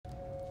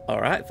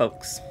Alright,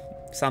 folks.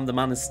 Sam the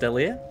man is still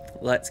here.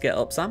 Let's get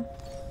up, Sam.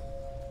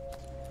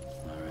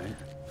 Alright,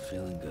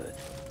 feeling good.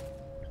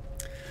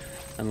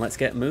 And let's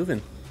get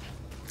moving.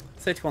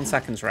 31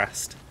 seconds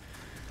rest.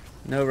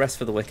 No rest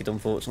for the wicked,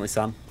 unfortunately,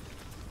 Sam.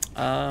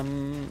 Have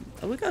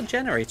we got a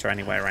generator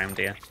anywhere around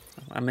here?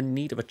 I'm in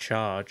need of a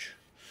charge.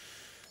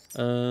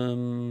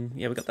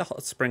 Yeah, we got the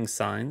hot spring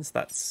signs.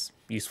 That's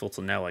useful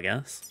to know, I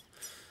guess.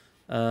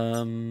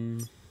 Yeah,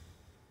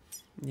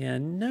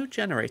 no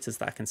generators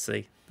that I can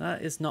see.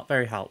 That is not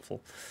very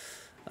helpful.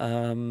 I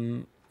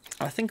think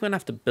I'm going to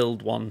have to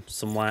build one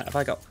somewhere. Have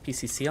I got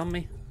PCC on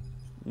me?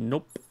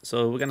 Nope.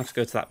 So we're going to have to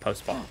go to that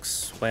post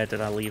box. Where did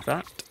I leave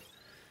that?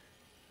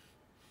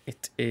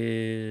 It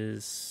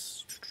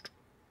is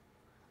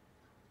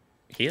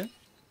here.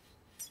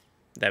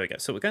 There we go.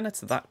 So we're going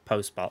to that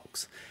post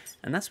box.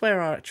 And that's where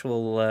our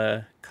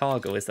actual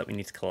cargo is that we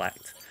need to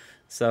collect.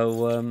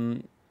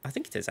 So I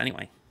think it is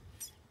anyway.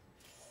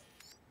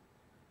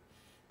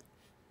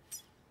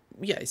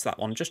 Yeah, it's that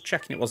one. Just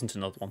checking it wasn't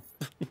another one.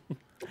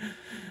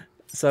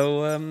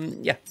 So,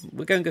 yeah,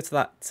 we're going to go to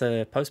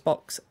that post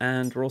box,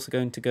 and we're also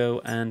going to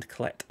go and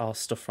collect our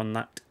stuff from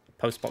that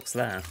post box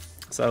there.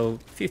 So,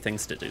 a few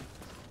things to do.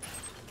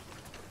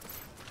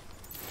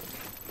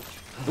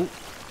 Ooh.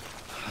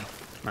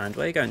 And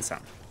where are you going,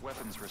 Sam?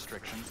 Weapons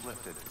restrictions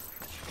lifted.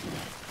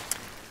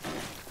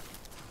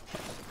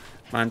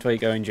 Mind where you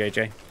going,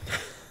 JJ.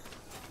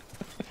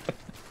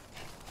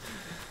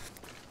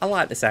 I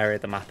like this area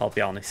of the map, I'll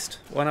be honest.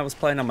 When I was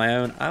playing on my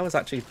own, I was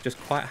actually just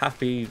quite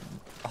happy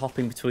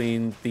hopping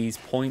between these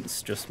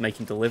points, just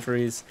making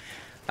deliveries.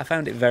 I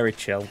found it very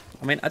chill.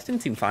 I mean, I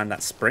didn't even find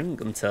that spring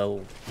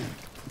until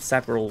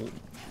several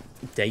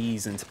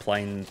days into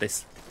playing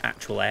this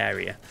actual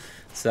area.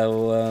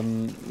 So,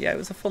 yeah, it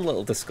was a fun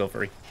little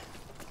discovery.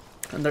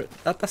 And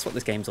that's what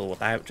this game's all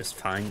about, just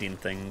finding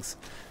things.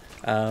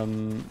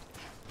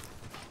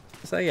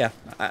 So yeah,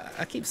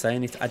 I keep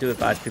saying it, I do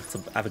advise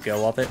people to have a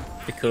go of it,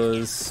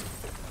 because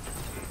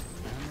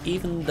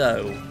even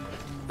though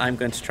I'm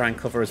going to try and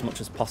cover as much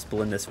as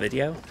possible in this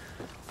video,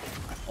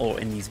 or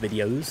in these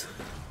videos,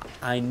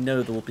 I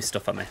know there will be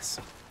stuff I miss.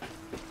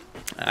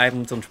 I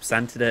haven't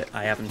 100%ed it,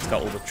 I haven't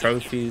got all the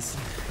trophies,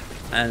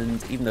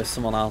 and even though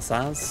someone else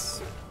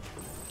has,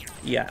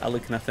 yeah, I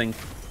look and I think,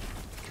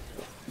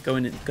 go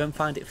and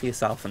find it for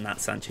yourself in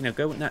that sense, you know,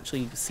 go and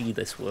actually see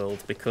this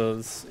world,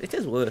 because it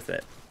is worth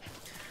it.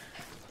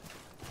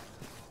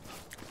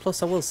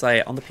 Plus, I will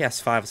say, on the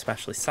PS5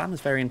 especially, Sam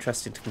is very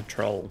interesting to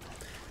control.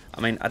 I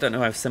mean, I don't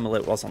know how similar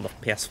it was on the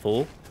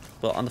PS4,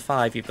 but on the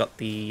 5 you've got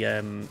the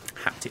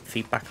haptic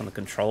feedback on the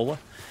controller.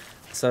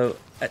 So,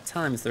 at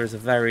times, there is a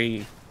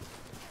very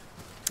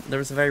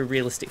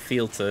realistic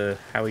feel to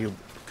how he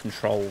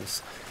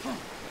controls.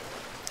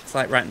 It's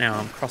like right now,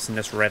 I'm crossing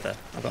this river,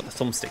 I've got the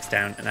thumbsticks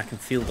down, and I can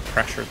feel the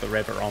pressure of the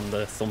river on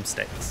the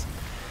thumbsticks.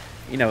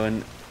 You know,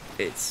 and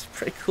it's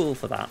pretty cool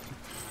for that.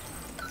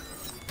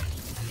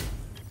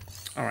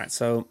 Alright,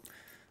 so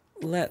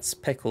let's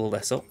pick all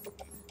this up.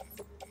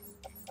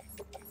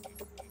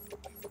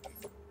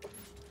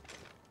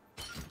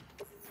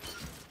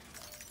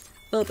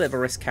 A little bit of a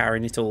risk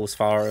carrying it all as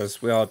far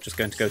as we are just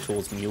going to go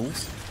towards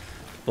mules,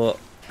 but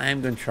I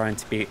am going to try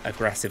to be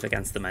aggressive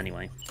against them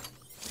anyway.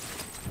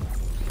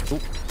 Ooh.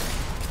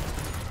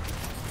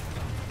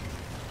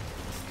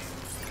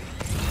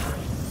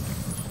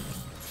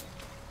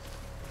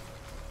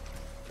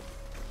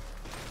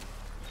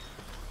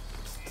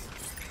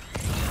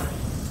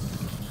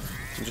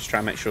 Just try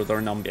and make sure there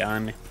are none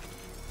behind me.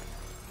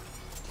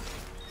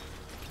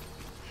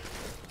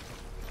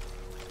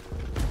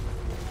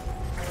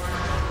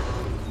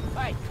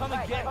 Hey, come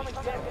and get me.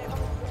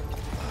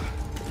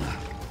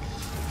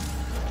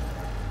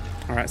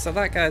 Alright, so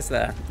that guy's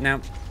there. Now,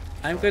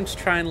 I'm going to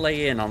try and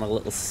lay in on a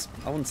little,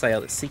 I wouldn't say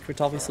a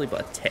secret obviously,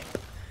 but a tip.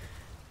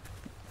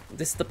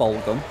 This is the bowl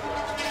gun.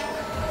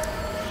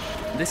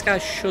 This guy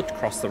should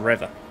cross the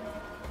river.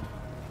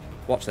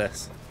 Watch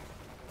this.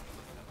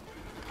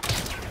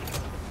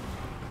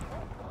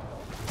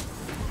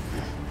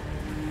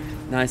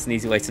 Nice and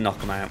easy way to knock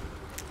them out.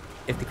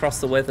 If they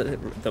cross the weather,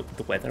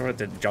 I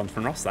did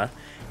Jonathan Ross there.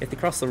 If they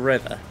cross the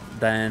river,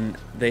 then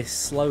they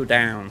slow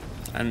down.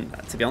 And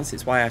to be honest,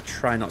 it's why I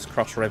try not to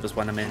cross rivers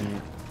when I'm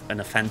in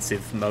an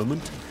offensive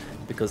moment,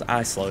 because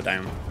I slow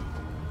down.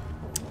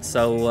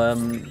 So,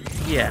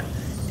 yeah.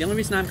 The only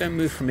reason I'm going to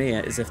move from here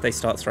is if they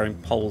start throwing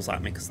poles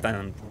at me, because then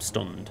I'm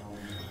stunned.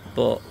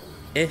 But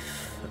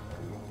if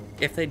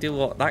they do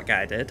what that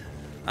guy did,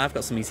 I've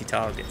got some easy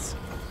targets.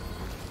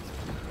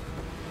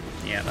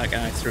 Yeah, that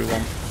guy threw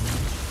one.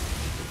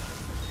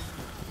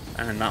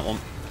 And that one.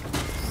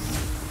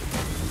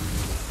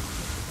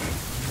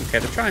 Okay,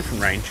 they're trying from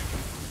range.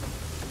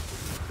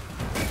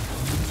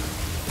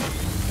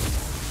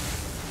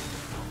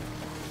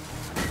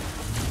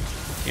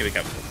 Here we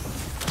go.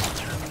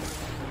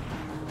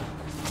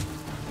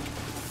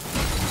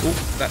 Ooh,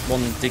 that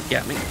one did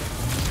get me.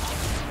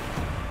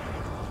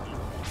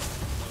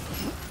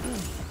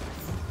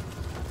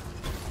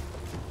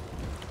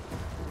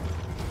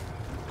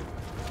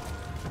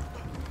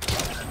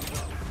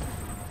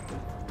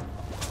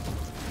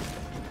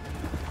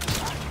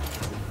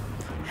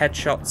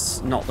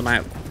 headshots knock them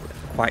out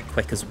quite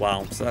quick as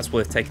well, so that's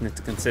worth taking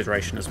into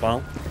consideration as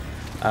well.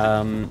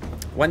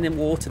 When in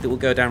water, they will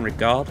go down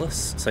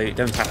regardless, so you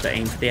don't have to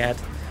aim for the head,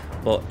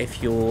 but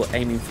if you're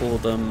aiming for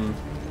them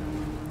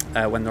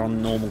when they're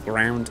on normal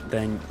ground,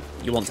 then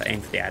you want to aim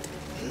for the head.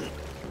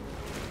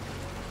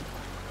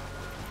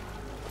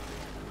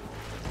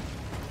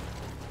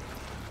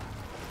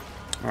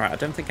 Alright, I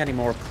don't think any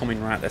more are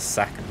coming right this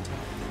second.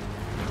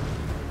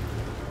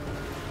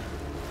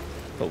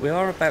 But we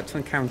are about to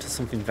encounter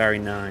something very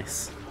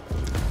nice.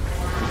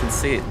 You can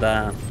see it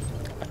there.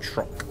 A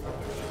truck.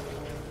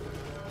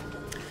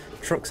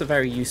 Trucks are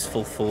very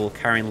useful for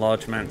carrying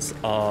large amounts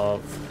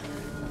of,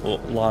 or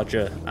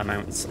larger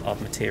amounts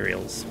of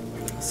materials.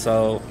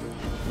 So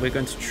we're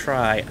going to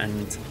try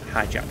and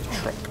hijack the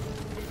truck.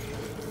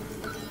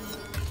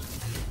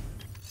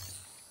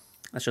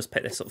 Let's just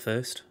pick this up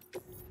first.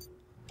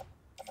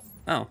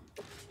 Oh,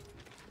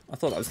 I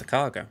thought that was the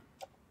cargo.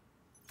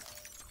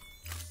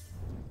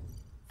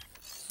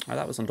 Oh,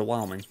 that was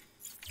underwhelming.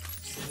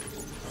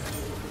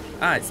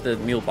 Ah, it's the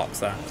mule box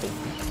there. Cool.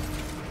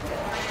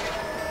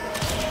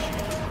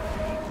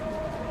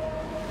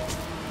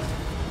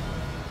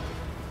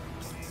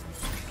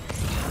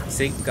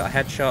 See, we got a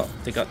headshot,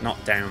 they got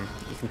knocked down.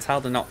 You can tell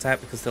they're knocked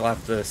out because they'll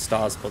have the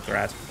stars above their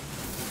head.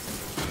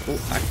 Oh,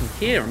 I can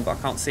hear them, but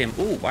I can't see them.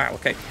 Oh, wow,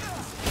 okay.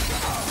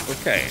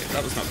 Okay,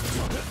 that was not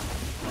good.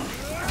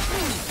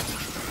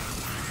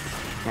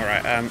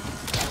 Alright,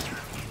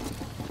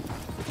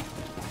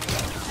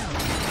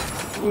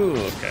 ooh,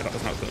 okay, that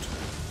was not good.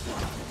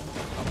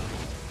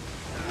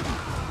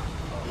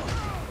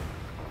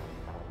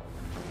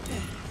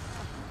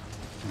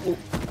 Ooh.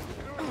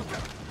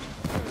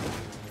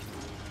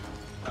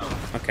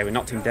 Okay, we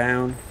knocked him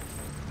down.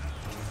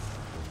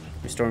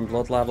 Restoring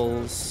blood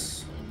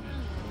levels.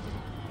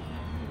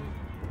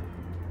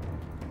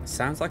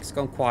 Sounds like it's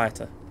gone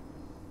quieter.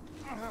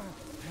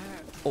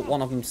 But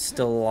one of them's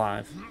still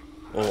alive.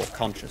 Or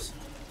conscious.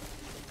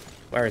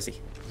 Where is he?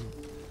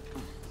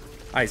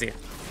 Ah, he's here.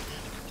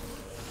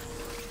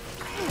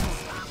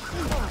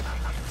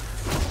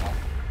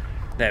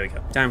 There we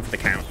go. Down for the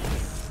count.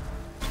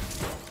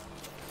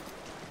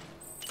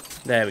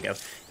 There we go.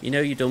 You know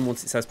you're done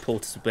once it says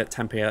porters will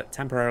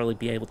temporarily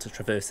be able to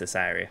traverse this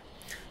area.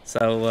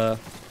 So,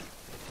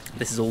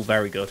 this is all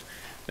very good.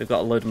 We've got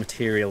a load of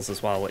materials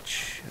as well,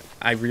 which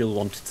I really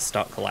wanted to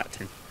start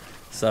collecting.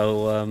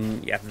 So,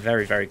 yeah,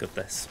 very, very good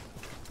this.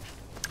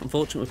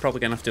 Unfortunately, we're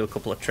probably going to have to do a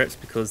couple of trips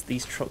because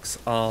these trucks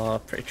are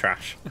pretty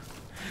trash.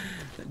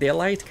 They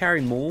allow you to carry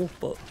more,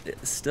 but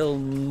still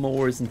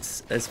more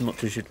isn't as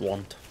much as you'd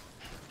want.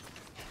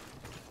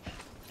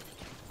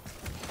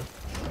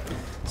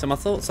 So my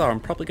thoughts are I'm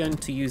probably going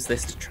to use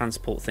this to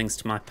transport things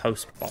to my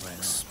post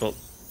box, but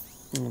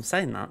I'm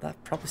saying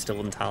that probably still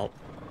wouldn't help.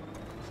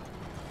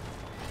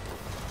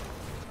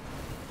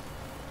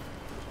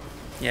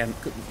 Yeah,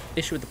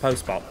 issue with the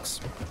post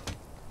box.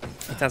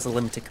 It has a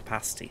limited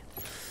capacity.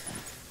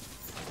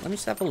 Let me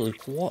just have a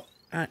look. What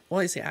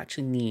does it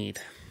actually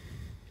need?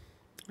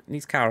 It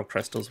needs coral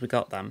crystals. We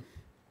got them.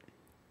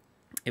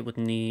 It would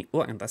need...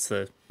 Oh, that's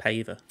the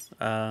paver.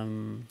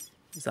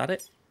 Is that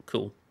it?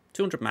 Cool.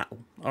 200 metal.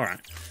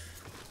 Alright.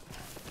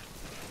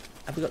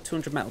 Have we got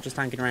 200 metal just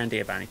hanging around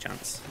here by any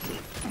chance?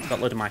 Got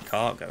a load of my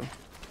cargo.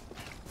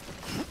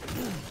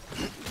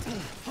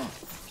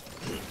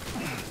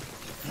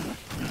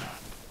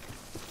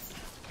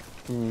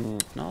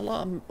 Not a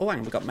lot of... Oh, hang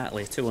on, we got metal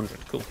here.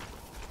 200. Cool.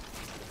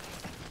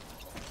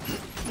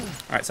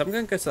 Alright, so I'm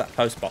going to go to that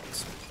post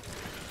box.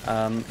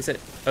 Is it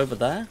over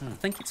there? I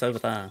think it's over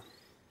there.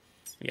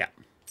 Yeah.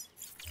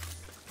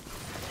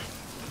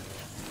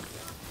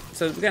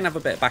 So we're going to have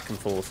a bit of back and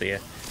forth here.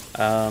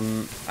 I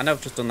know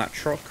I've just done that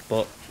truck,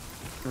 but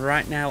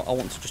right now I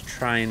want to just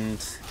try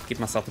and give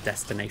myself a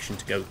destination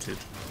to go to.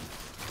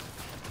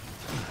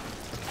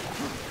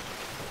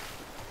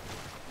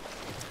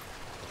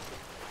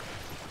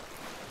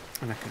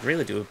 And I could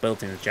really do with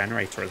building a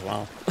generator as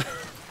well.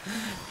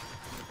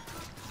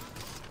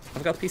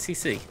 I've got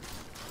PCC.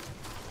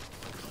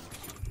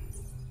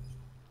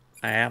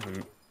 I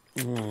haven't.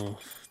 Oh,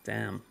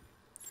 damn.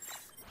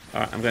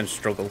 Alright, I'm going to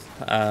struggle.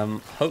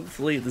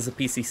 Hopefully there's a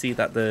PCC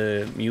that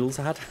the mules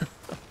had.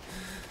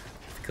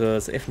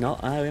 Because if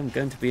not, I am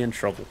going to be in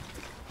trouble.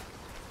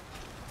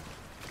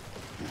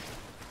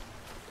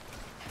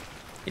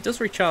 It does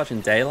recharge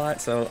in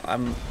daylight, so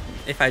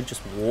if I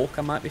just walk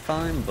I might be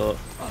fine, but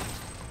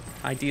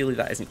ideally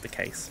that isn't the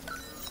case.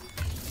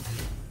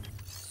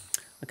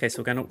 Okay, so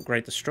we're going to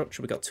upgrade the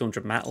structure. We've got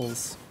 200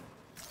 metals.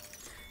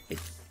 It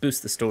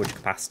boosts the storage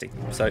capacity,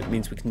 so it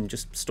means we can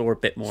just store a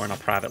bit more in our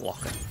private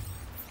locker.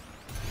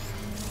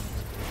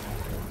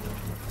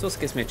 It also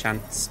gives me a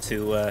chance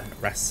to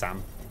rest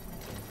Sam.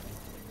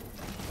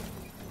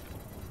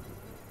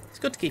 It's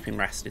good to keep him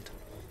rested.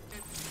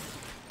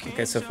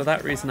 Okay, so for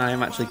that reason I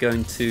am actually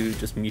going to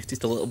just mute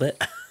it a little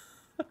bit.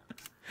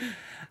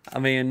 I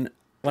mean,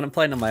 when I'm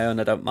playing on my own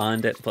I don't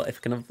mind it, but if I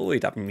can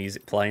avoid having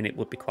music playing it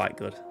would be quite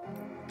good.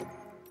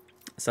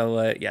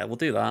 So yeah, we'll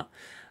do that.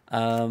 Keep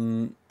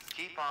on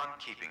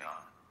keeping on.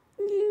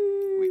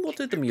 We'll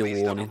do the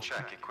mule warning.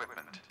 Check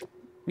equipment.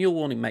 Mule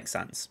warning makes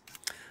sense.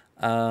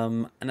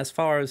 And as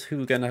far as who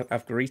we're going to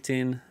have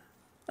greeting,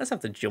 let's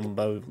have the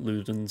Jumbo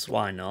Ludens,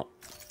 why not?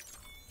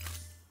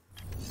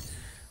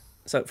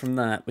 So from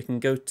there, we can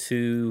go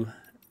to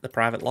the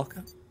private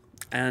locker.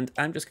 And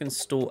I'm just going to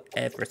store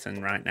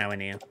everything right now in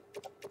here.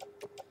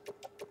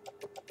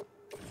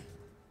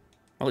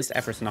 At least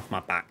everything off my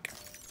back.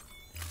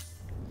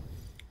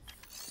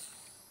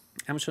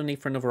 How much do I need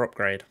for another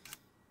upgrade?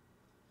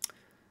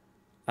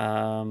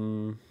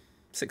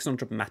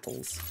 600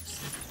 metals.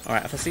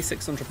 Alright, if I see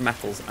 600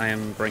 metals, I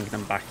am bringing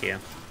them back here.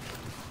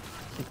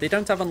 They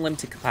don't have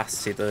unlimited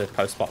capacity, the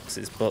post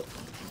boxes, but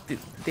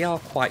they are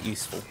quite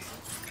useful.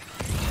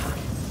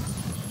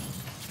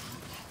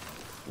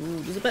 Ooh,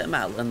 there's a bit of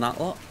metal in that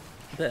lot.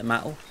 A bit of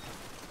metal.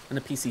 And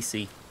a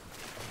PCC.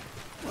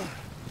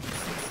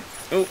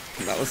 Oh,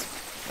 that was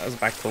a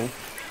bad call.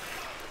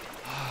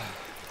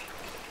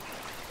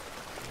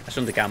 I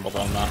shouldn't have gambled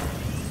on that.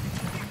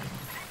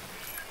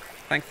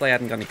 Thankfully I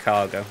hadn't got any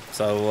cargo,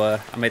 so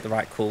I made the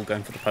right call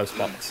going for the post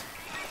box.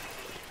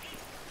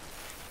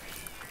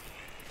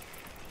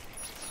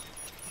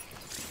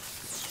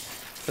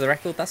 For the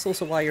record, that's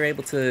also why you're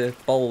able to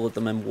bowl with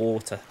them in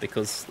water,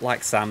 because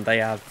like Sam, they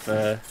have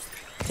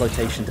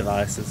flotation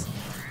devices.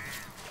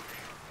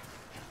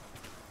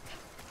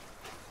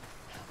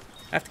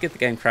 I have to give the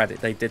game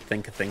credit, they did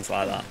think of things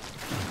like that.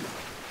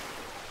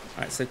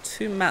 Alright, so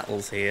 2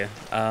 metals here.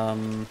 I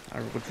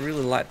would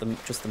really like them,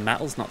 just the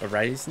metals, not the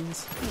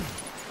raisins.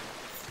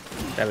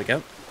 There we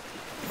go.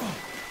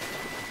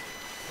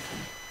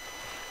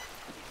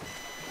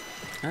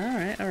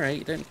 Alright,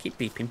 you don't keep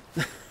beeping.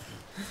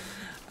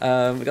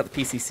 We got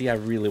the PCC, I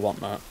really want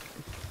that.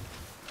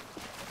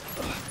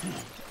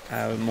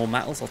 More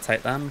metals, I'll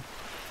take them.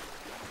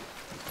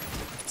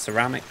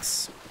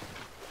 Ceramics.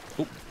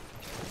 Oop.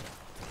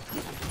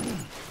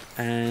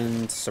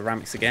 And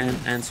ceramics again,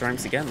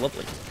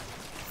 lovely.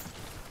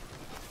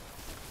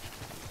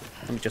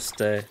 Let me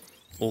just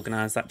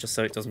organise that just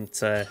so it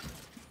doesn't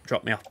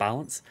drop me off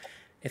balance.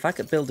 If I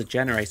could build a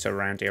generator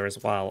around here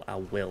as well, I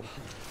will.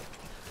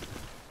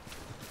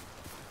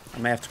 I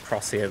may have to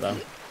cross here though.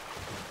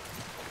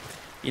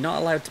 You're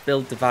not allowed to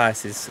build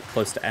devices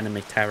close to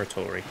enemy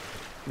territory.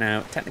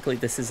 Now, technically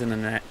this isn't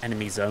an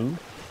enemy zone,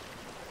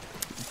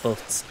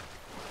 but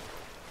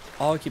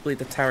arguably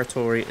the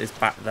territory is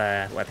back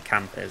there where the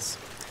camp is.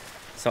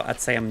 So I'd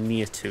say I'm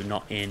near to,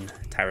 not in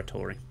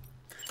territory.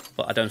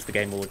 But I don't know if the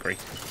game will agree.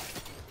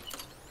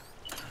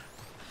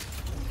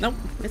 Nope,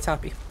 it's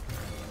happy.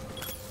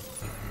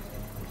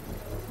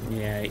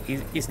 Yeah,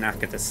 he's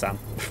knackered, this Sam.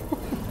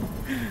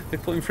 They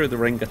put him through the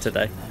ringer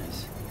today.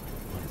 Nice.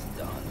 It's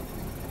done.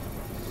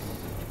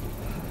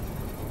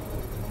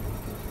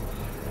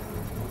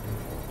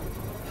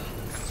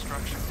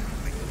 Construction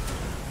complete.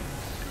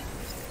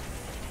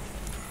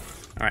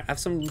 Alright, have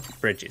some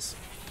bridges.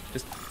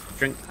 Just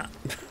drink that.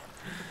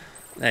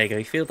 There you go,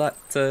 you feel that,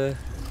 do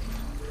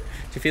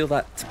you feel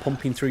that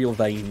pumping through your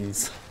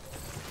veins?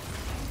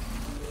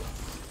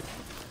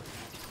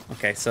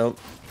 Okay, so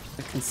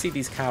I can see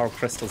these coral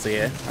crystals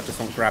here. I just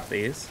want to grab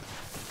these.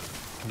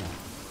 Come on.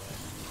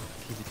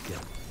 Give it a go.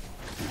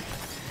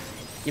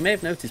 You may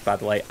have noticed, by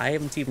the way, I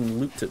haven't even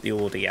looked at the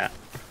order yet.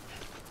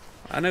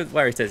 I know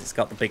where it is, it's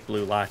got the big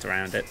blue light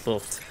around it,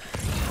 but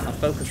our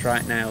focus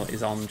right now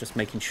is on just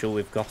making sure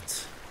we've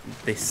got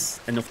this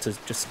enough to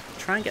just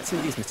try and get some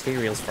of these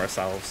materials for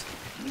ourselves.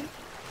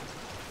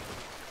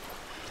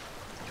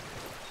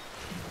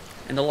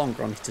 In the long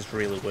run, it is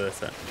really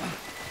worth it.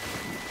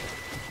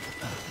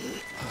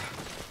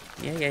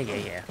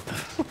 Yeah.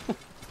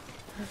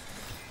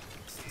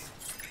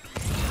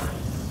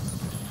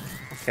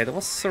 Okay, there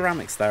was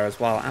ceramics there as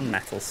well, and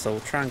metals, so we'll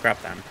try and grab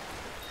them.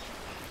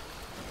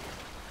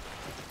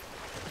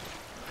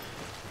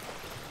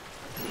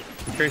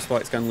 I'm curious what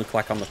it's going to look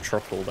like on the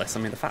truck, all this. I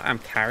mean, the fact I'm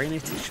carrying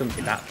it, it shouldn't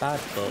be that bad,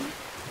 but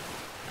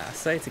I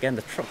say it again,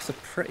 the trucks are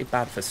pretty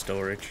bad for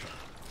storage.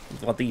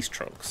 Well, these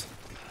trucks.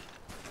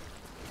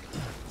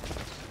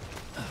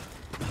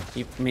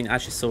 I mean,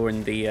 as you saw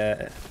in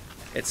the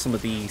at some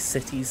of the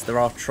cities, there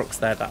are trucks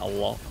there that are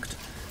locked.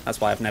 That's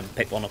why I've never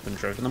picked one up and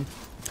driven them.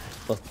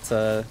 But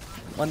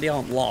when they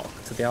aren't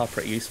locked, they are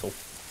pretty useful.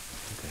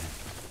 Okay,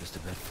 just a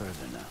bit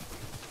further now.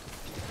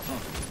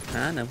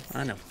 I know.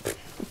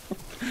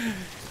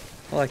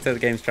 I like how the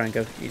game's trying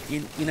to go.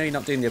 You know you're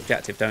not doing the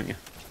objective, don't you?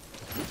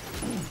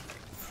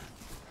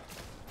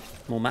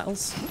 More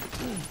metals?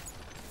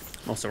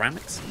 More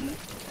ceramics?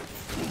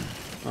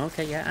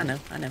 Okay, yeah, I know.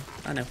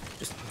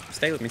 Just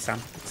stay with me,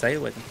 Sam. Stay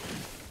with me.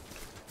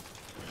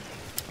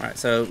 Alright,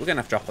 so we're going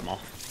to have to drop them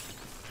off.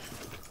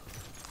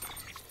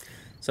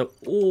 So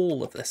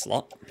all of this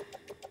lot.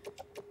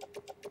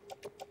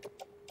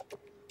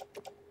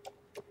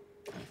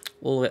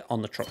 All of it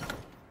on the truck.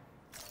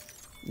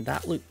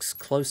 That looks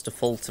close to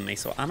full to me,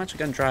 so I'm actually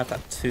going to drive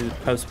that to the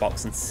post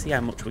box and see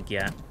how much we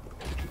get.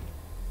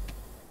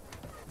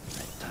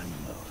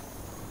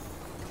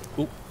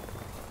 Ooh.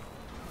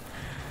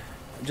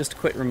 Just a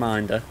quick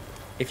reminder,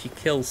 if you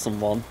kill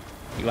someone,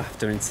 you have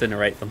to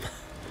incinerate them.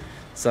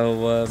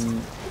 So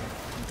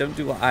don't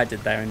do what I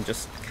did there and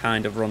just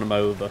kind of run them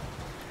over.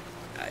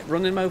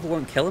 Running them over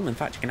won't kill them. In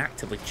fact, you can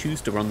actively choose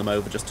to run them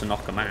over just to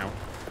knock them out.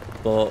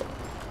 But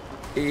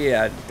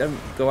yeah, don't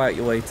go out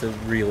your way to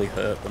really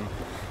hurt them.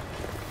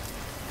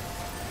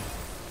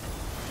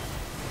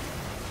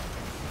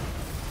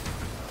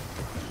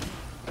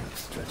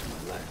 Stretch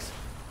my legs.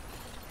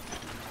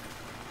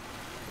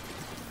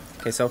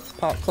 Okay, so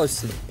park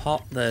close to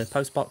the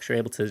post box, you're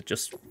able to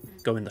just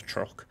go in the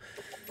truck.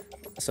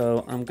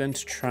 So I'm going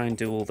to try and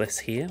do all this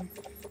here.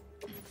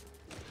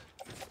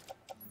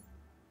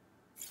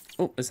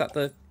 Oh, is that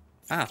the...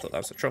 Ah, I thought that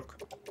was a truck.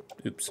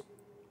 Oops.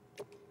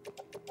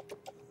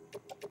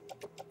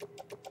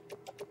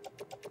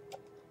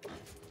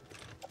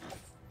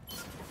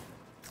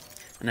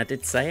 And I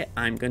did say it,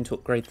 I'm going to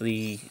upgrade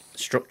the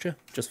structure,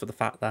 just for the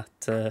fact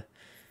that...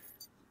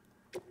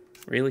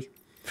 really?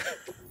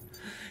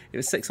 It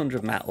was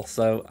 600 metal,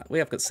 so we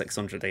have got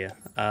 600 here.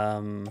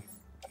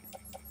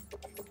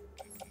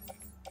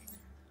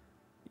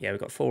 Yeah, we've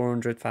got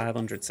 400,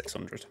 500,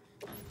 600.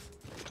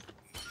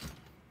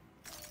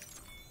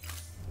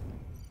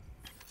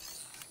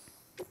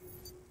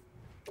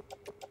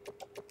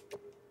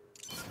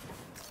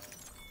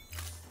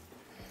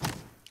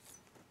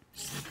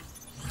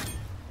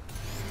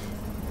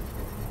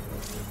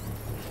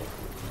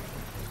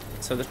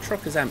 So the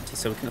truck is empty,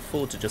 so we can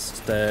afford to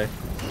just go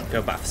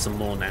back for some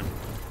more now.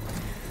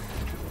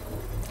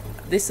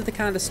 This is the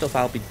kind of stuff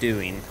I'll be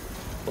doing,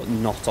 but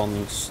not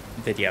on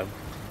video.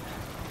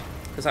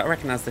 Because I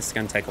recognise this is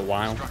going to take a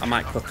while. I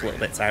might cut little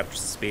bits out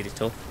just to speed it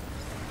up.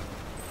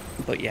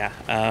 But yeah,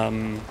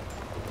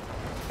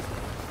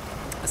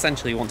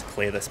 essentially you want to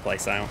clear this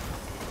place out.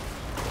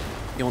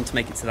 You want to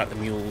make it so that the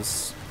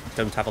mules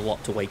don't have a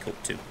lot to wake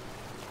up to.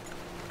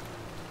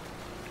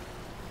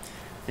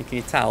 And can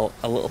you tell,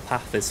 a little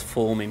path is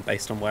forming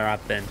based on where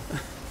I've been.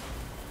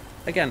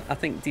 Again, I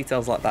think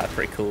details like that are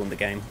pretty cool in the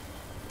game.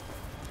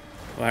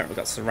 Right, we've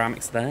got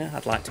ceramics there.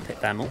 I'd like to pick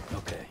them up.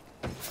 Okay.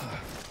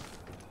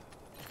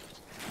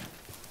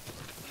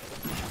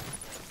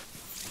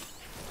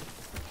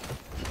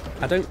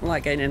 I don't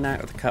like getting in and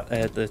out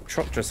of the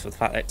truck just for the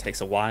fact that it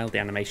takes a while. The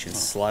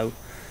animation's slow,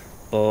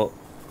 but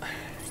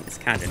it's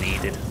kind of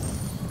needed.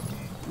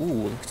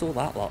 Ooh, look at all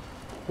that lot.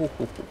 Ho,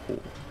 ho, ho,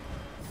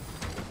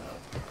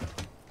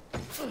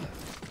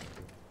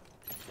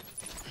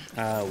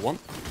 ho. 1,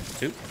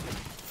 2.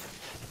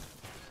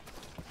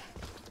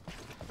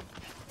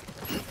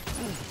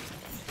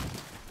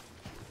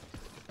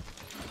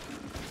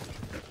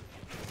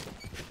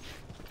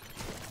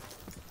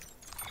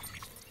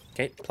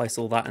 Okay, place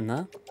all that in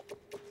there.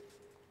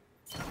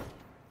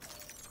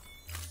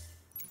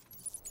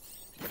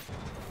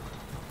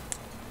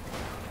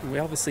 We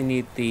obviously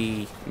need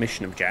the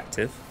mission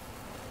objective.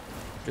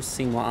 Just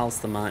seeing what else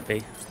there might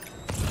be.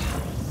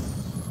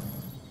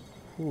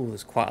 Ooh,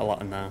 there's quite a lot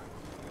in there.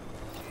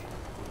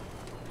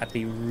 I'd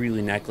be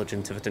really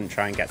negligent if I didn't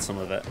try and get some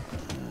of it.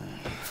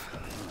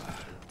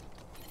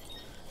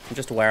 I'm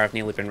just aware I've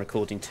nearly been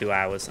recording 2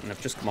 hours and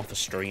I've just come off a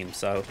stream,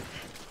 so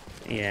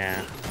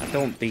yeah, I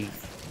don't be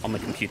on the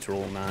computer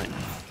all night.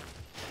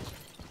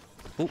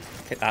 Ooh,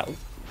 hit that up.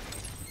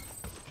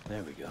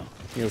 There we go.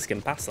 Nearly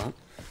skimmed past that.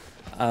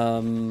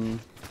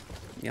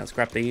 Yeah, let's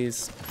grab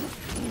these.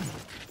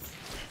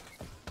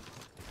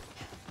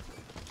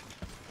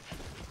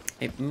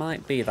 It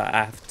might be that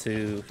I have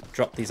to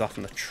drop these off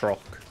in the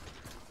truck,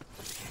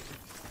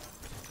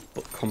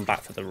 but come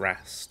back for the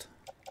rest.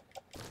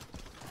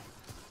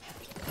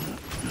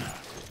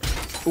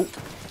 Ooh.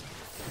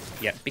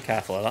 Yeah, be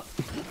careful of that.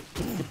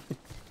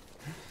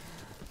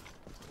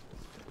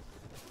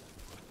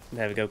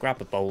 There we go, grab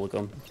a bowler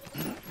gun.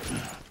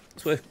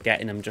 It's worth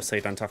getting them just so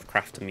you don't have to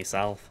craft them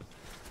yourself.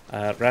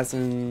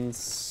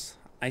 Resins,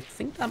 I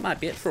think that might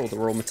be it for all the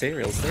raw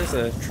materials. There is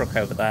a truck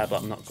over there,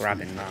 but I'm not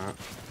grabbing that.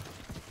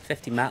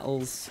 50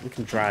 metals, we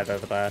can drive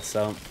over there,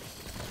 so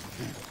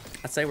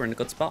I'd say we're in a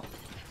good spot.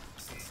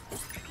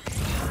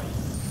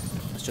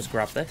 Let's just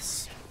grab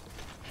this.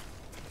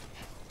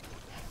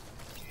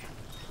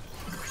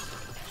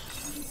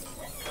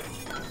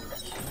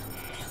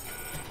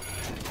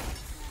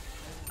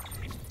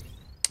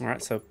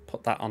 Alright, so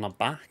put that on our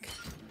back.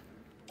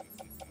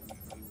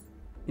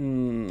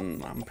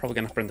 I'm probably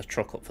going to bring the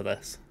truck up for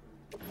this.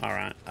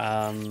 Alright,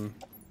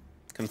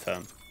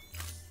 confirm.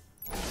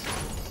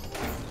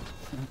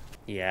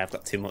 Yeah, I've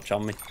got too much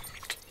on me.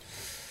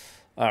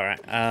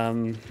 Alright, how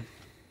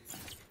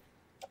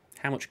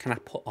much can I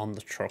put on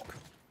the truck?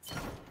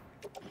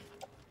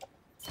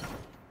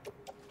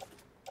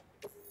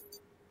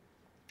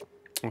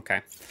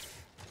 Okay,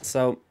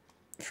 so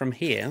from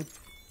here,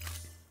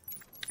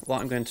 what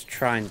I'm going to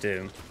try and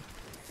do,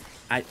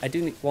 I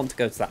do want to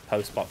go to that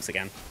post box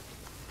again.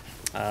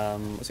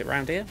 Was it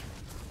around here?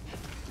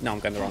 No, I'm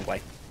going the wrong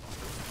way.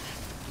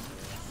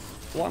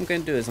 What I'm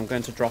going to do is I'm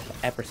going to drop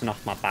everything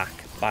off my back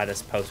by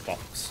this post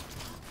box.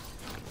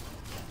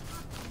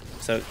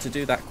 So to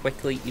do that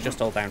quickly, you just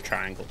hold down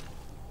triangle.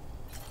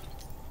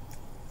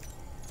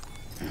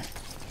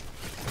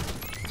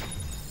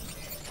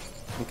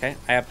 Okay,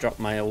 I have dropped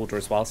my order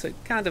as well, so it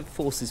kind of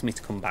forces me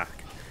to come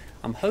back.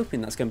 I'm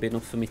hoping that's going to be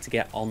enough for me to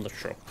get on the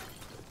truck.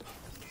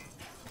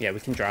 Yeah, we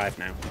can drive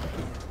now.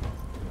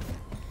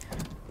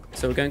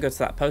 So we're going to go to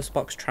that post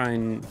box, try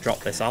and drop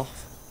this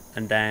off,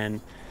 and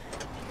then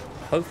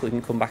hopefully we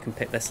can come back and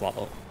pick this lot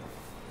up.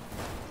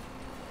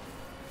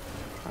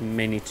 I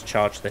may need to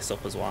charge this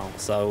up as well,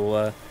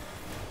 so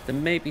there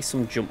may be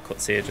some jump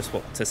cuts here just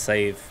to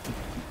save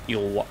you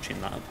all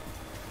watching that.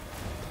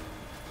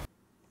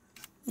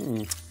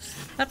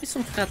 That'd be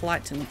something I'd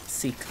like to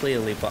see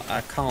clearly, but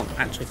I can't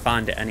actually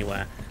find it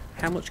anywhere.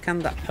 How much can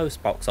that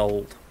post box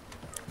hold?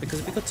 Because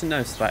it'd be good to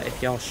know so that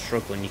if you are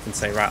struggling, you can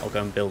say, right, I'll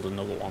go and build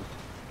another one.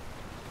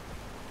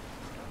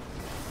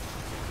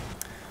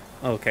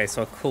 Okay,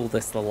 so I call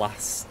this the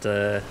last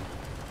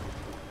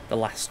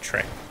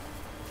trip.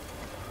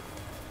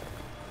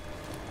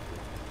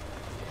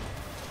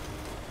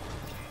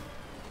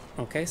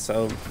 Okay,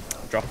 so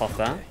drop off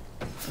there.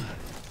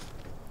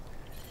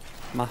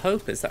 My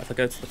hope is that if I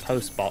go to the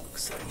post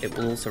box, it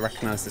will also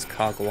recognise this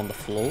cargo on the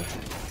floor.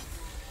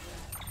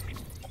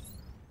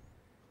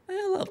 A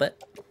little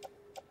bit.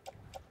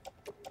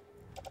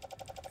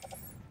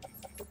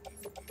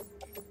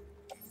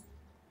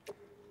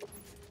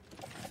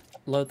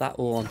 Load that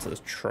all onto the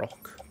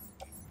truck.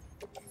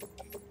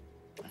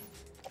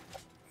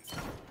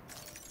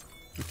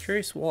 I'm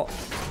curious what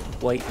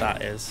weight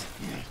that is.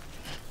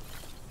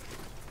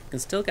 Can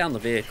still get on the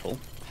vehicle.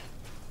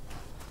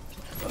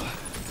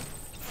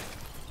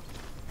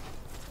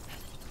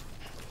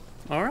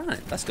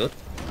 Alright, that's good.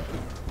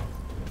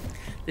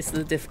 This is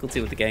the difficulty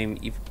with the game.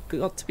 You've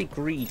got to be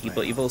greedy,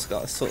 but you've also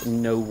got to sort of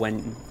know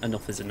when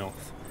enough is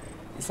enough.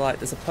 It's like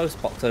there's a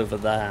post box over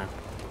there.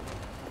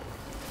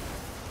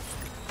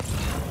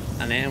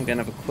 And I am going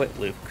to have a quick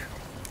look,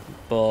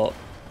 but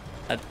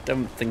I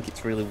don't think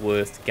it's really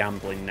worth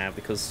gambling now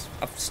because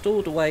I've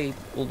stored away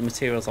all the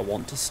materials I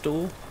want to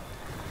store.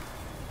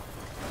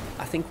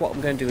 I think what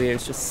I'm going to do here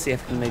is just see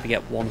if I can maybe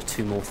get 1 or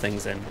 2 more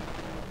things in.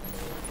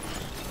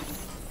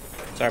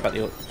 Sorry about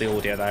the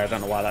audio there, I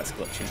don't know why that's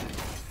glitching.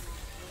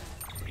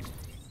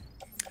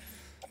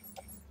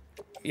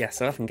 Yeah,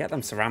 so if I can get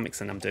them ceramics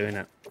in, I'm doing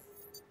it.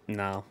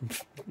 No.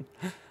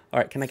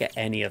 Alright, can I get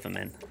any of them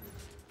in?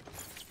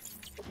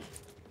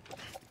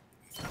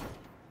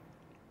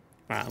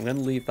 Right, I'm going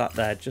to leave that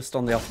there just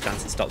on the off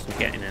chance it stops me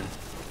getting in.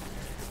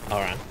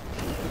 Alright.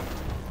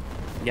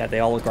 Yeah, the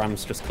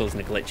hologram's just causing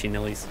a glitchy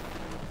noise.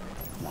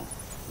 Come on,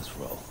 let's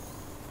roll.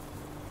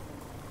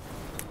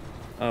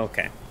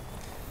 Okay.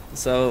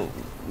 So,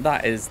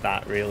 that is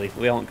that really.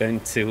 We aren't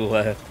going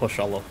to push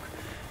our luck.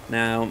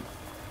 Now,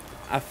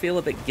 I feel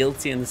a bit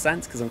guilty in the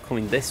sense because I'm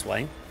coming this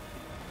way.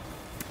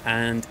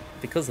 And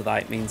because of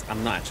that, it means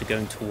I'm not actually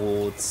going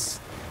towards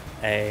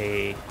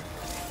a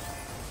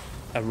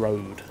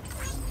road.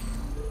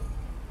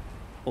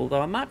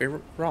 Although I might be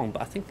wrong,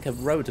 but I think a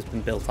road has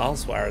been built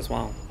elsewhere as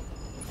well.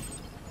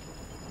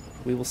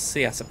 We will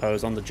see, I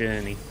suppose, on the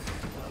journey.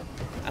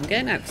 I'm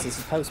getting out because there's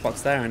a post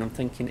box there, and I'm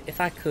thinking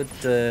if I could,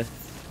 if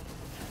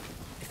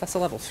that's a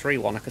level 3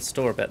 one, I could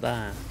store a bit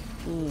there.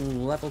 Ooh,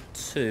 level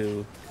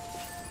 2.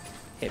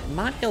 It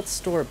might be able to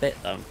store a bit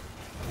though.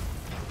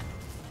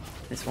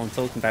 This one I'm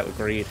talking about with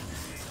greed.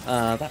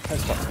 That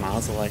post box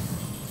miles away.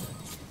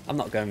 I'm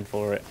not going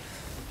for it.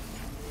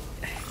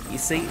 You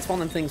see, it's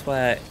one of them things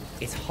where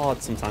it's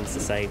hard sometimes to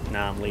say,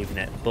 nah, I'm leaving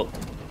it, but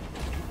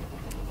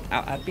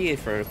I'd be here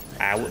for an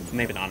hour,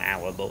 maybe not an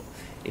hour, but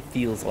it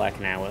feels like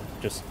an hour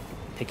just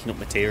picking up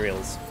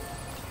materials.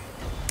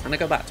 And I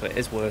go back to it,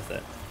 it's worth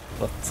it,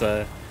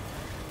 but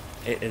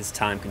it is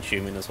time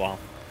consuming as well.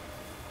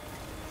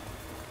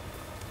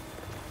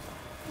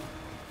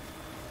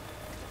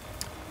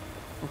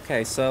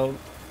 Okay, so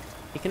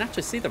you can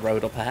actually see the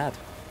road up ahead.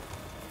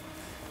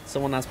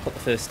 Someone has put the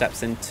first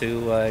steps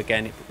into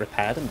getting it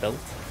repaired and built.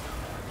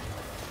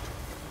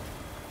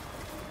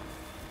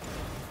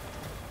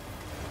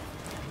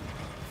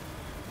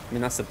 I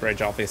mean, that's the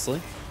bridge,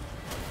 obviously.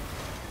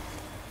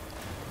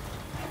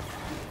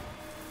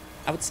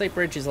 I would say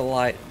bridges are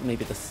like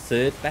maybe the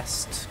 3rd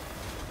best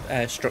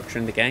structure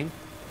in the game.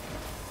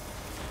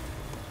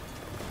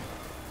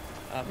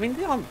 I mean,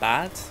 they aren't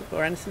bad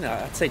or anything.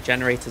 I'd say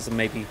generators are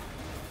maybe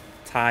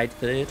tied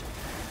 3rd.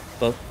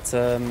 But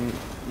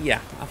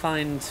yeah, I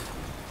find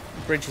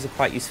bridges are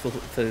quite useful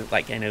for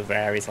like getting over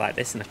areas like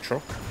this in a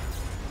truck.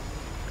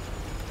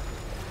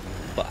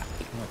 But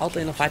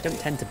oddly enough, I don't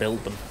tend to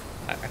build them.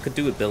 I could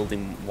do a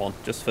building one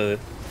just for,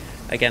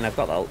 again, I've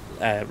got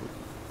that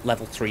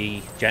level 3,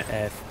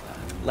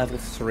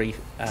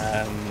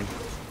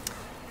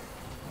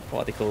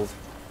 what are they called?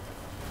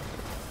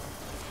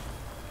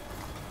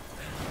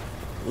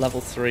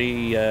 Level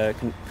 3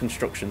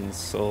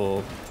 constructions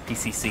or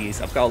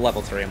PCCs. I've got a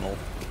level 3 of them all.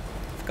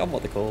 I've forgotten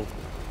what they're called.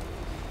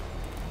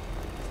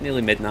 It's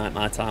nearly midnight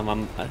my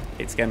time.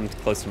 It's getting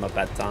close to my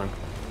bedtime.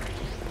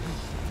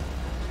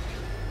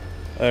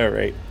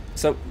 Alright.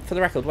 So, for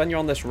the record, when you're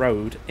on this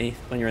road,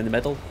 when you're in the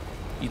middle,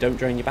 you don't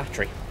drain your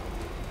battery.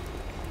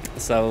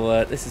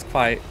 So, this is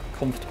quite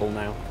comfortable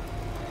now.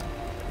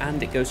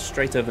 and it goes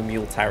straight over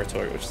mule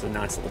territory, which is a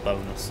nice little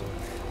bonus.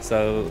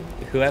 So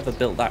whoever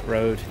built that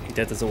road, you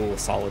did us all a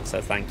solid,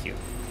 so thank you.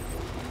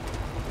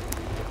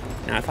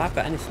 Now if I've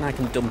got anything I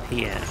can dump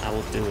here, I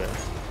will do it.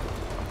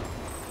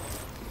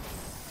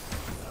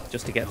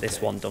 Just to get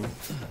this one done.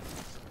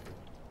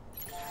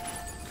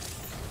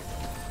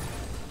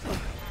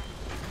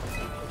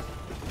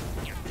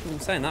 I'm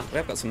saying that, we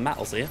have got some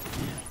metals here.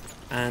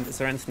 And is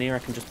there anything here I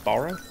can just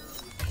borrow?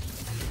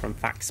 From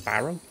Fact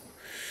Sparrow?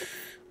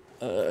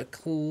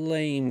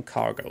 Claim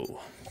cargo.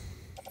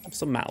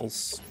 Some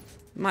metals.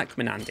 Might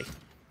come in handy.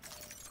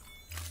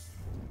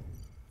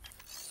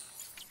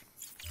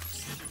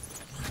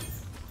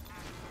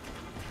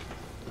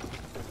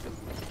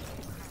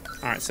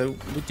 Alright, so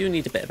we do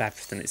need a bit of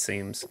everything, it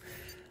seems.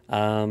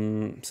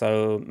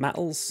 So,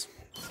 metals.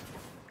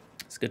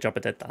 It's a good job I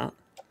did that.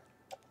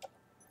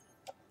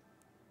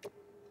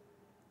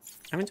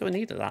 How many do I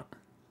need of that?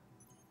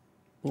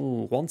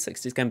 Ooh,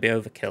 160 is going to be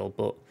overkill,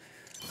 but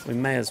we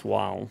may as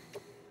well.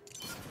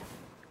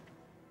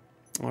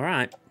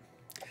 Alright.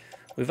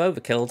 We've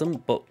overkilled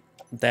them, but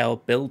they're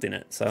building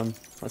it, so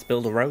let's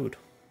build a road.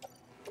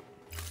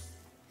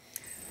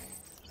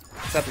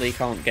 Sadly, you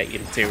can't get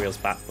your materials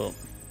back, but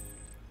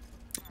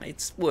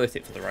it's worth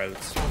it for the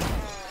roads.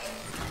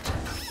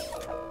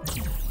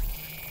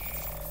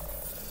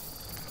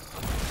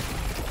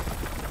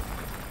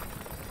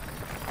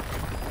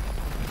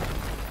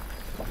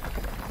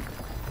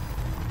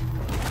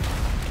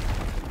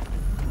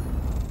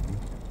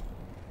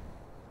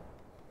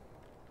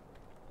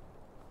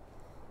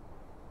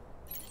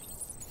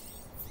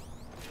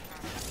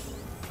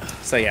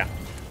 So yeah,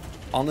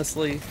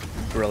 honestly,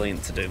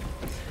 brilliant to do.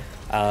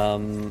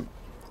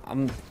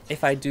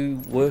 If I do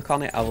work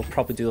on it, I will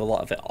probably do a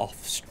lot of it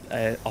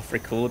off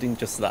recording,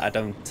 just so that I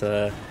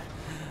don't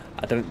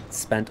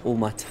spend all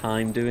my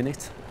time doing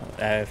it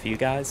for you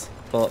guys.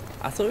 But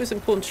I thought it was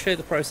important to show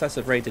the process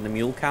of raiding a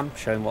mule camp,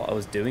 showing what I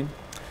was doing,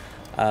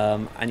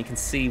 and you can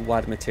see why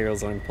the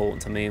materials are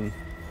important to me. And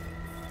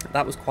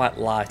that was quite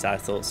light, I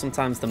thought.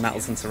 Sometimes the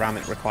metals and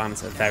ceramic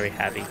requirements are very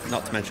heavy,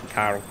 not to mention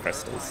chiral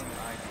crystals.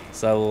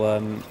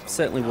 So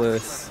certainly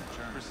worth.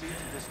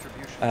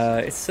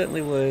 It's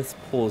certainly worth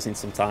pausing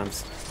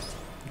sometimes,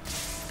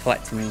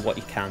 collecting what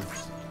you can.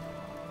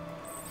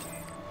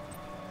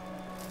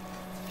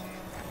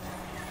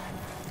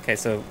 Okay,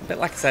 so a bit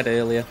like I said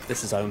earlier,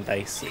 this is home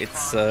base.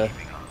 It's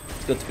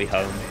good to be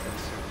home.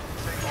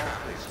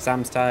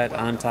 Sam's tired,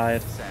 I'm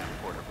tired.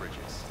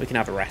 We can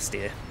have a rest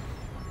here.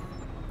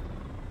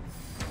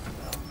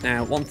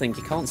 Now, one thing,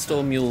 you can't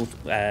store mule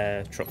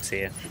trucks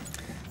here.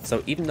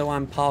 So even though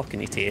I'm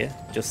parking it here,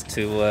 just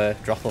to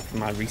drop off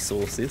my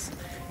resources,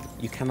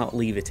 you cannot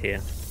leave it here.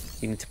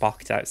 You need to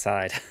park it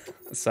outside.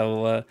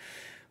 So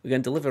we're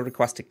going to deliver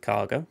requested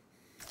cargo.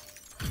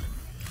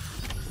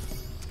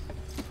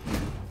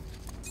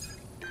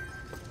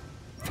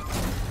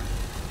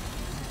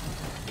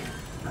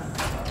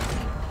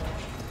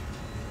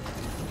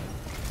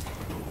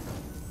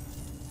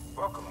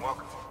 Welcome,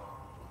 welcome.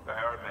 The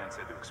Arab man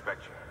said to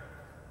expect you.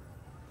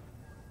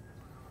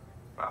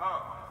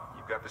 Oh,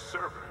 you've got the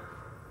server.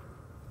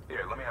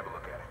 Here, let me have a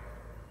look at it.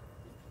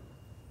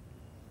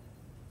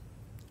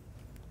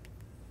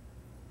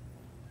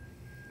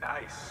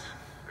 Nice.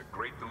 The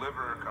great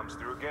deliverer comes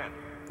through again.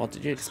 What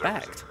did you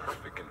expect? The server's in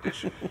perfect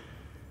condition.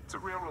 It's a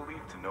real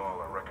relief to know all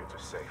our records are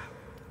safe.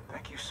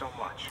 Thank you so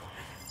much.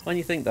 When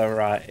you think they're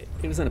right,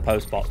 it was in a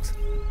post box.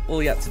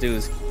 All you had to do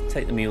was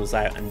take the mules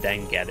out and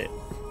then get it.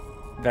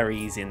 Very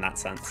easy in that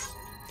sense.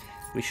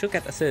 We should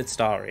get the 3rd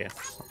star here.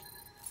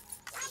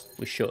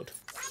 We should.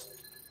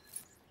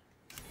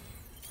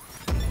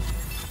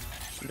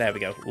 There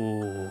we go.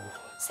 Ooh.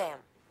 Sam,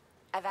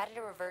 I've added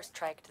a reverse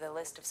trike to the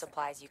list of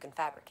supplies you can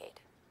fabricate.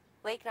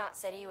 Lake Knot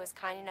said he was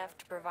kind enough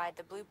to provide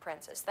the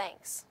blueprints as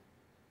thanks.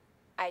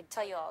 I'd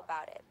tell you all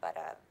about it,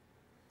 but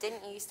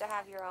didn't you used to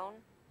have your own?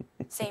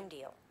 Same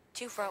deal.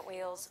 2 front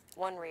wheels,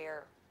 1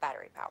 rear,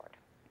 battery powered.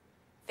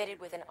 Fitted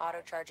with an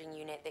auto-charging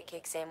unit that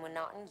kicks in when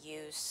not in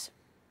use.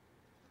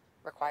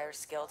 Requires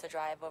skill to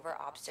drive over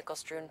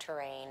obstacle-strewn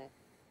terrain.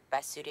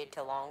 Best suited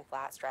to long,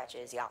 flat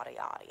stretches, yada,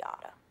 yada,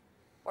 yada.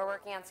 We're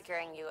working on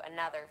securing you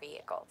another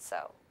vehicle,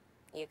 so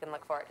you can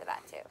look forward to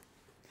that too.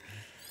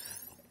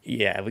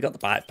 Yeah, we got the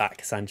bike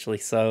back essentially,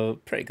 so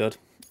pretty good.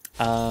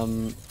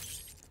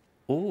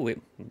 Ooh,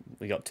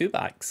 we got 2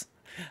 bikes.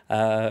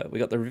 We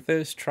got the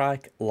reverse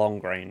trike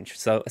long range,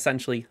 so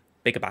essentially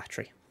bigger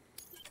battery.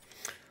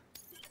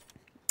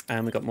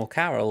 And we got more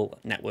Carol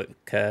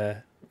network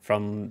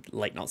from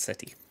Lake Knot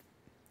City.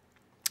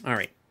 All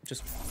right,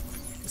 just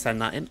send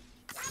that in.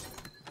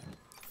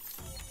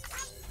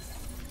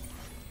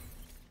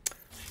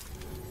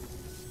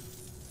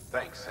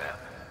 Thanks, Sam.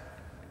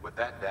 With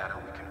that data,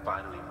 we can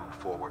finally move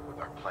forward with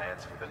our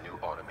plans for the new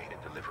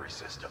automated delivery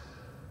system.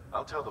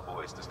 I'll tell the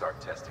boys to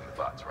start testing the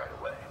bots right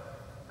away.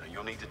 Now,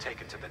 you'll need to take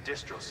it to the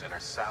distro center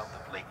south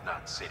of Lake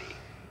Knot City.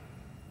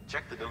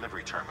 Check the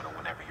delivery terminal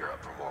whenever you're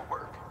up for more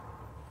work.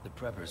 The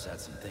preppers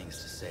had some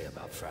things to say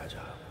about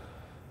Fragile.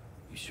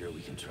 You sure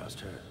we can trust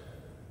her?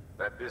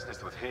 That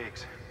business with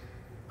Higgs,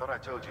 Thought I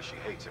told you she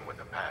hates him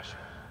with a passion.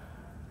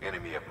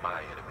 Enemy of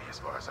my enemy as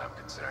far as I'm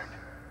concerned.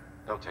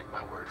 Don't take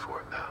my word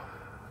for it, though.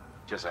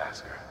 Just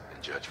ask her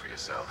and judge for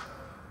yourself.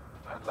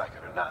 If I'd like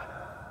it or not,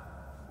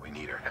 we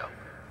need her help.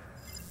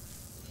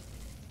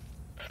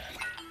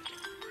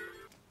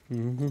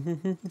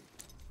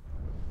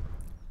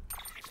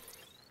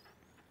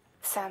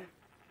 Sam,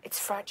 it's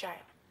fragile.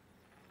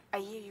 I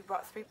hear you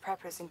brought 3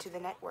 preppers into the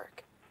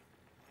network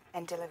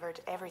and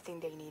delivered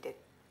everything they needed.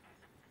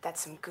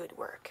 That's some good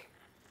work.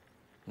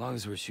 As long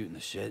as we're shooting the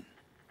shit.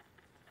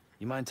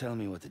 You mind telling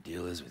me what the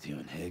deal is with you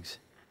and Higgs?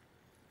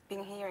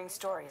 Been hearing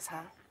stories,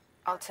 huh?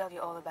 I'll tell you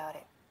all about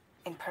it.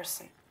 In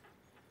person.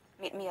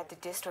 Meet me at the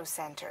distro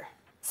center,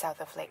 south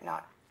of Lake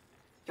Knot.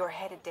 You're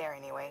headed there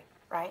anyway,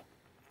 right?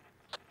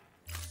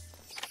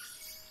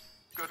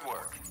 Good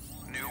work.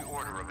 New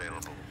order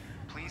available.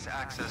 Please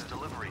access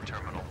delivery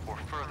terminal for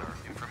further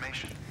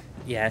information.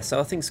 Yeah, so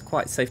I think it's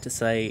quite safe to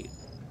say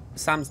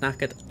Sam's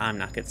knackered, I'm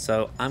knackered,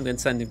 so I'm going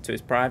to send him to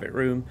his private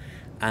room,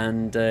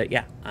 and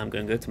yeah, I'm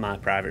going to go to my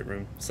private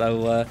room.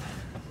 So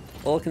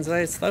all I can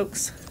say is,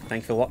 folks,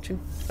 thank you for watching.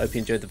 Hope you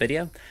enjoyed the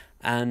video,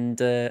 and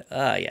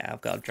yeah,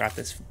 I've got to drive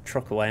this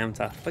truck away,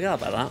 haven't I?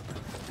 Forgot about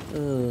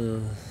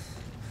that.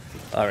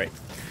 Alright,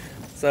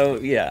 so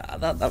yeah,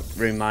 that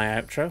ruined my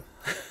outro.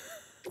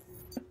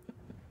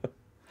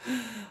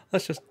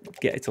 Let's just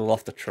get it all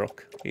off the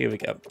truck. Here we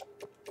go.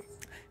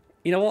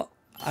 You know what?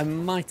 I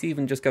might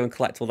even just go and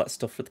collect all that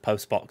stuff for the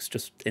post box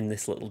just in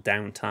this little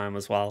downtime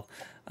as well.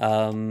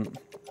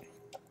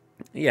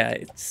 Yeah,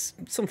 it's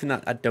something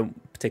that I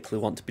don't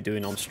particularly want to be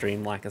doing on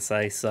stream, like I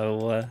say,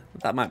 so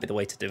that might be the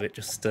way to do it.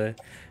 Just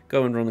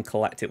go and run and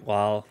collect it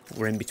while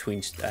we're in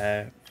between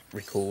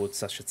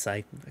records, I should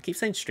say. I keep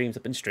saying streams,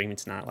 I've been streaming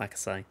tonight, like I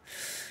say.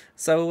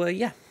 So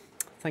yeah,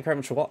 thank you very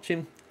much for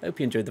watching. Hope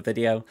you enjoyed the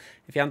video.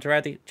 If you haven't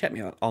already, check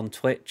me out on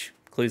Twitch,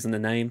 clues in the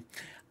name.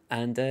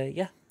 And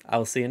yeah, I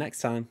will see you next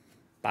time.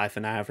 Bye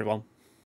for now, everyone.